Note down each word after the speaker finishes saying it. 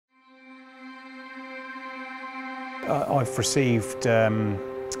I've received a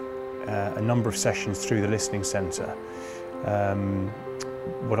number of sessions through the listening centre.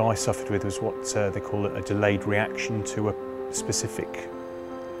 What I suffered with was what they call a delayed reaction to a specific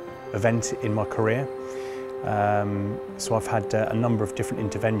event in my career. So I've had a number of different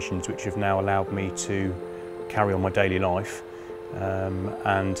interventions which have now allowed me to carry on my daily life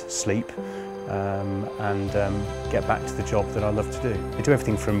and sleep and get back to the job that I love to do. I do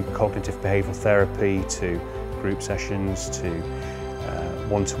everything from cognitive behavioural therapy to group sessions to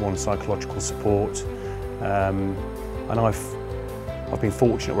one-to-one psychological support, and I've been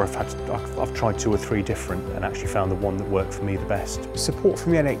fortunate where I've tried 2 or 3 different and actually found the one that worked for me the best. Support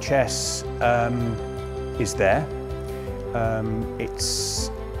from the NHS is there. It's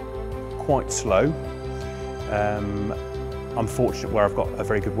quite slow. I'm fortunate where I've got a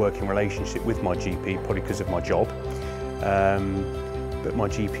very good working relationship with my GP, probably because of my job. But my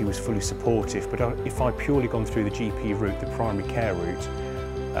GP was fully supportive. But if I'd purely gone through the GP route, the primary care route,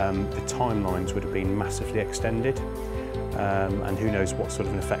 the timelines would have been massively extended. And who knows what sort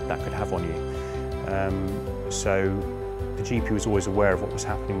of an effect that could have on you. So the GP was always aware of what was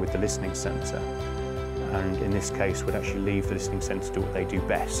happening with the listening centre, and in this case would actually leave the listening centre to do what they do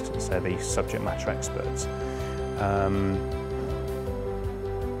best, so they're the subject matter experts.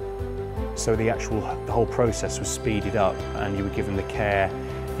 So the whole process was speeded up, and you were given the care,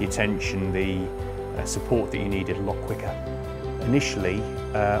 the attention, the support that you needed a lot quicker. Initially,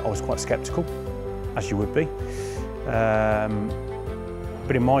 I was quite sceptical, as you would be.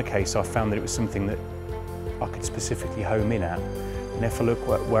 But in my case, I found that it was something that I could specifically home in at. And if I look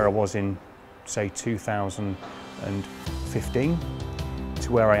where I was in, say, 2015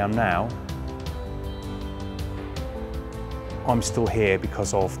 to where I am now, I'm still here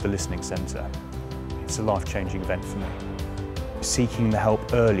because of the listening centre. It's a life-changing event for me. Seeking the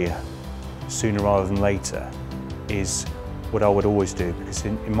help earlier, sooner rather than later, is what I would always do, because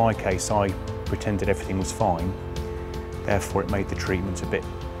in my case, I pretended everything was fine. Therefore, it made the treatment a bit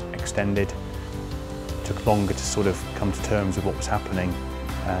extended. It took longer to sort of come to terms with what was happening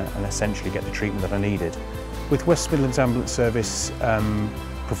and essentially get the treatment that I needed. With West Midlands Ambulance Service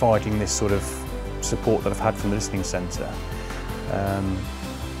providing this sort of support that I've had from the listening centre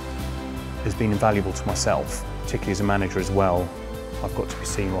has been invaluable to myself, particularly as a manager as well. I've got to be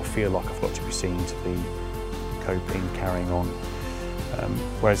seen, or I feel like I've got to be seen to be coping, carrying on.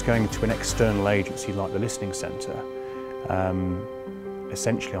 Whereas going to an external agency like the listening centre,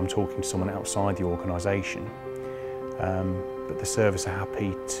 essentially I'm talking to someone outside the organisation, but the service are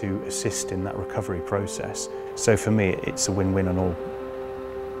happy to assist in that recovery process. So for me, it's a win-win on all,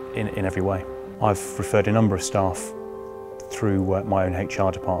 in every way. I've referred a number of staff through my own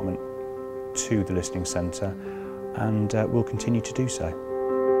HR department to the listening centre, and will continue to do so.